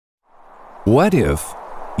What if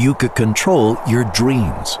you could control your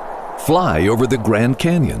dreams? Fly over the Grand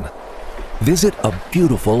Canyon. Visit a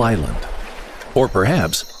beautiful island. Or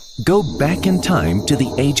perhaps go back in time to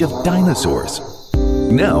the age of dinosaurs.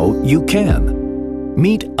 Now you can.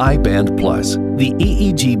 Meet iband Plus, the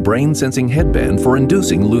EEG brain-sensing headband for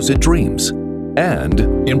inducing lucid dreams and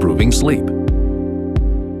improving sleep.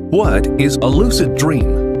 What is a lucid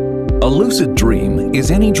dream? A lucid dream is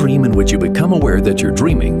any dream in which you become aware that you're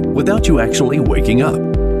dreaming without you actually waking up.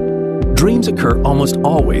 Dreams occur almost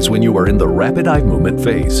always when you are in the rapid eye movement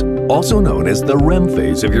phase, also known as the REM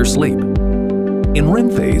phase of your sleep. In REM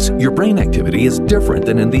phase, your brain activity is different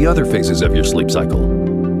than in the other phases of your sleep cycle.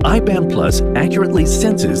 iband Plus accurately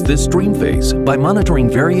senses this dream phase by monitoring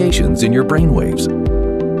variations in your brain waves.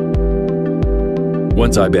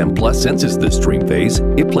 Once iband Plus senses this dream phase,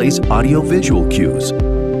 it plays audio-visual cues.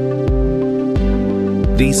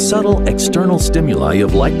 These subtle external stimuli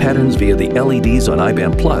of light patterns via the LEDs on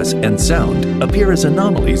iband Plus and sound appear as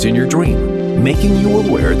anomalies in your dream, making you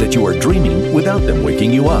aware that you are dreaming without them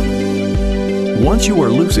waking you up. Once you are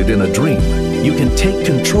lucid in a dream, you can take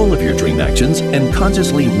control of your dream actions and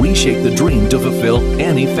consciously reshape the dream to fulfill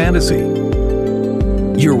any fantasy.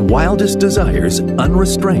 Your wildest desires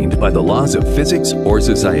unrestrained by the laws of physics or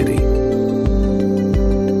society.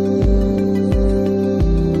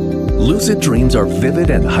 Lucid dreams are vivid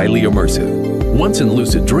and highly immersive. Once in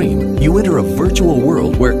lucid dream, you enter a virtual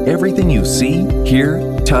world where everything you see,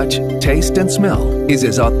 hear, touch, taste, and smell is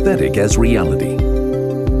as authentic as reality.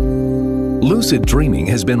 Lucid dreaming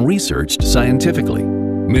has been researched scientifically.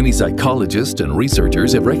 Many psychologists and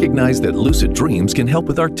researchers have recognized that lucid dreams can help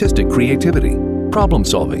with artistic creativity, problem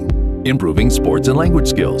solving, improving sports and language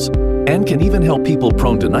skills, and can even help people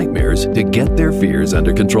prone to nightmares to get their fears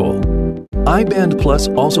under control. iband Plus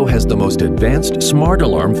also has the most advanced smart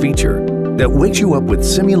alarm feature that wakes you up with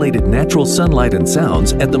simulated natural sunlight and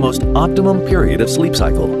sounds at the most optimum period of sleep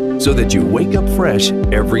cycle, so that you wake up fresh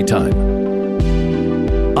every time.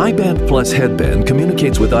 iband Plus headband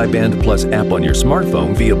communicates with iband Plus app on your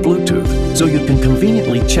smartphone via Bluetooth, so you can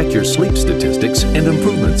conveniently check your sleep statistics and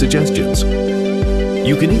improvement suggestions.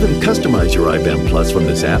 You can even customize your iband Plus from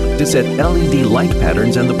this app to set LED light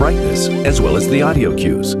patterns and the brightness, as well as the audio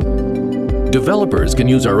cues. Developers can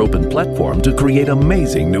use our open platform to create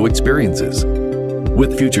amazing new experiences.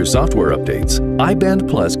 With future software updates, iband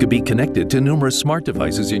Plus could be connected to numerous smart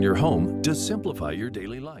devices in your home to simplify your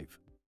daily life.